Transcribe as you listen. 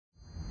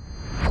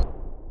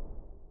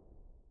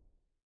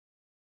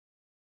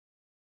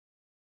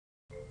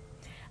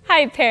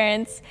Hi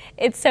parents,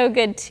 it's so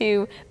good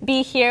to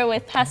be here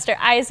with Pastor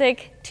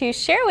Isaac to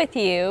share with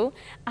you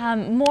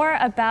more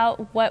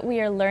about what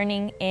we are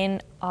learning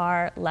in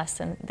our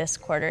lesson this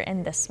quarter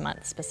and this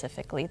month,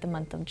 specifically the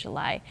month of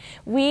July.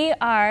 We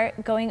are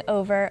going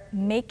over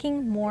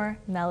making more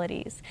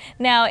melodies.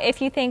 Now,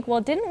 if you think, well,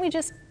 didn't we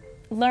just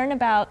learn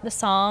about the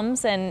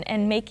Psalms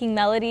and making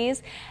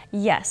melodies?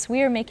 Yes,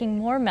 we are making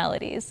more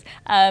melodies.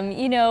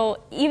 You know,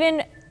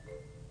 even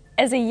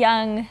as a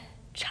young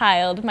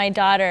child, my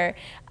daughter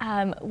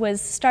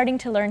was starting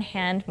to learn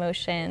hand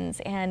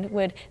motions and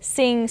would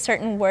sing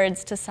certain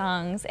words to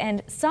songs.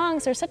 And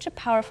songs are such a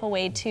powerful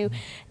way to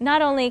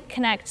not only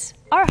connect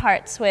our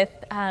hearts with,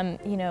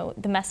 you know,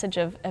 the message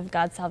of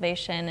God's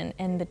salvation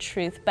and the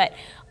truth, but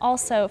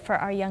also for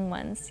our young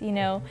ones. You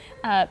know,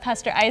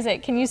 Pastor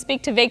Isaac, can you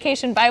speak to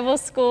Vacation Bible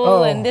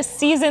School and this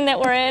season that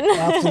we're in?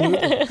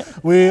 Absolutely.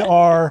 We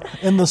are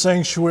in the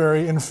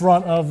sanctuary in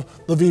front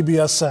of the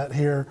VBS set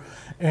here.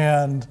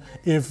 And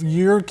if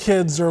your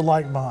kids are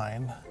like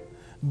mine,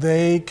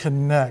 they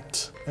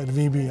connect at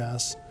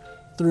VBS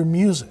through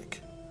music.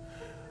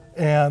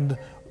 And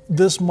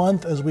this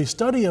month, as we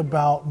study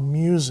about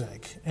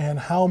music and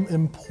how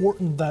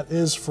important that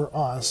is for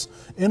us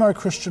in our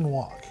Christian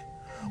walk,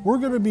 we're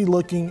going to be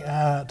looking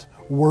at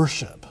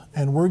worship,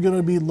 and we're going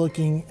to be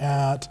looking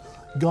at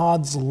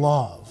God's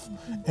love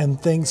and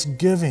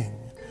thanksgiving.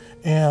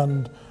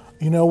 And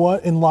you know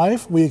what? In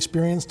life, we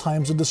experience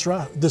times of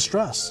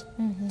distress.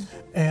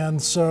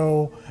 And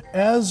so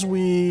as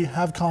we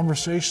have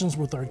conversations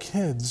with our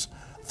kids,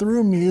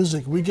 through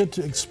music, we get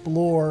to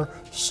explore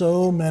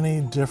so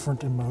many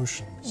different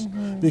emotions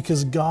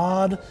because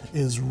God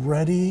is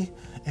ready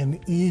and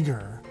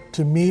eager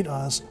to meet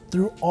us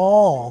through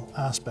all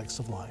aspects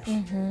of life.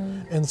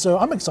 And so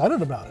I'm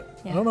excited about it.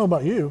 I don't know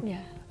about you.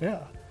 Yeah.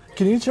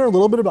 Can you share a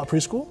little bit about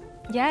preschool?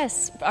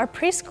 Yes, our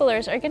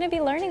preschoolers are going to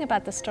be learning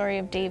about the story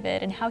of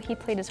David and how he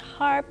played his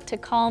harp to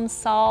calm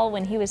Saul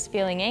when he was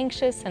feeling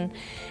anxious and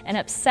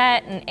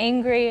upset and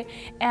angry.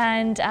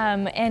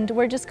 And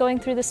we're just going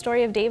through the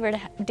story of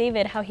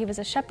David, how he was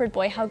a shepherd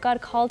boy, how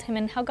God called him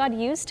and how God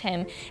used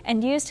him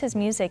and used his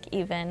music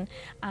even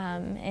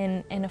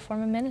in a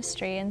form of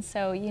ministry. And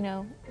so, you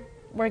know,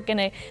 we're going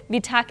to be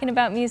talking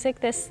about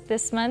music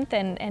this month,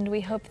 and we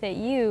hope that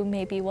you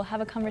maybe will have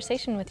a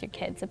conversation with your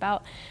kids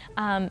about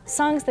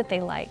songs that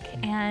they like,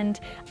 and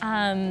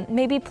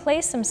maybe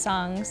play some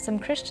songs, some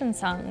Christian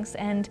songs,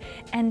 and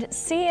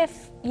see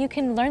if you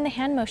can learn the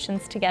hand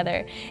motions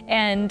together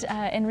and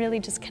really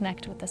just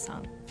connect with the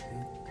song.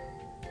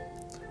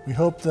 We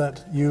hope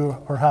that you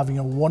are having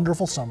a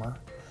wonderful summer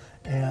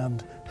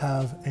and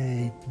have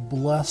a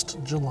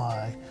blessed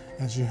July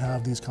as you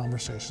have these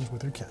conversations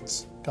with your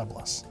kids. God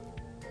bless.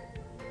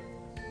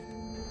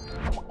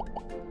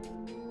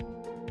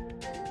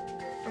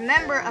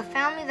 Remember, a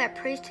family that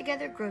prays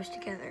together grows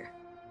together.